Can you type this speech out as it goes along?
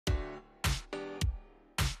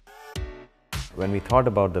When we thought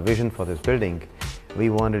about the vision for this building, we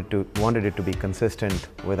wanted it to be consistent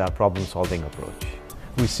with our problem-solving approach.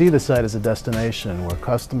 We see the site as a destination where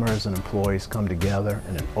customers and employees come together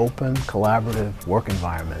in an open, collaborative work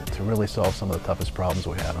environment to really solve some of the toughest problems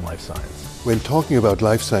we have in life science. When talking about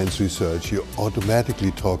life science research, you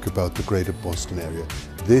automatically talk about the greater Boston area.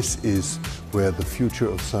 This is where the future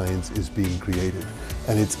of science is being created.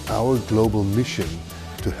 And it's our global mission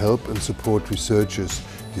to help and support researchers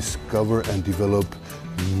discover and develop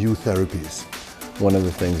new therapies. One of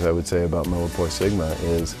the things I would say about MilliporeSigma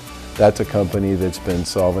is that's a company that's been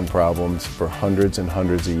solving problems for hundreds and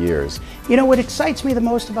hundreds of years. You know, what excites me the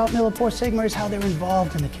most about MilliporeSigma is how they're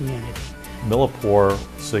involved in the community.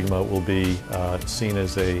 MilliporeSigma will be seen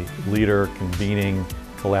as a leader convening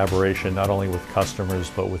collaboration not only with customers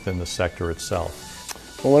but within the sector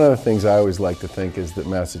itself. Well, one of the things I always like to think is that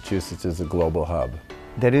Massachusetts is a global hub.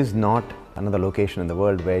 There is not another location in the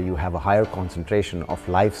world where you have a higher concentration of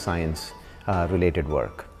life science related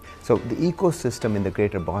work. So the ecosystem in the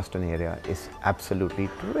greater Boston area is absolutely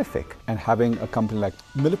terrific. And having a company like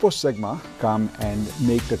MilliporeSigma come and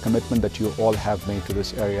make the commitment that you all have made to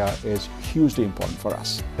this area is hugely important for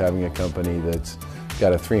us. Having a company that's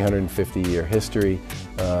got a 350-year history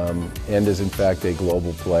and is in fact a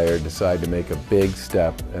global player decide to make a big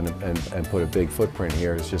step and put a big footprint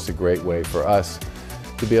here is just a great way for us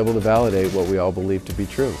to be able to validate what we all believe to be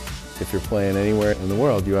true. If you're playing anywhere in the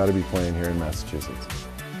world, you ought to be playing here in Massachusetts.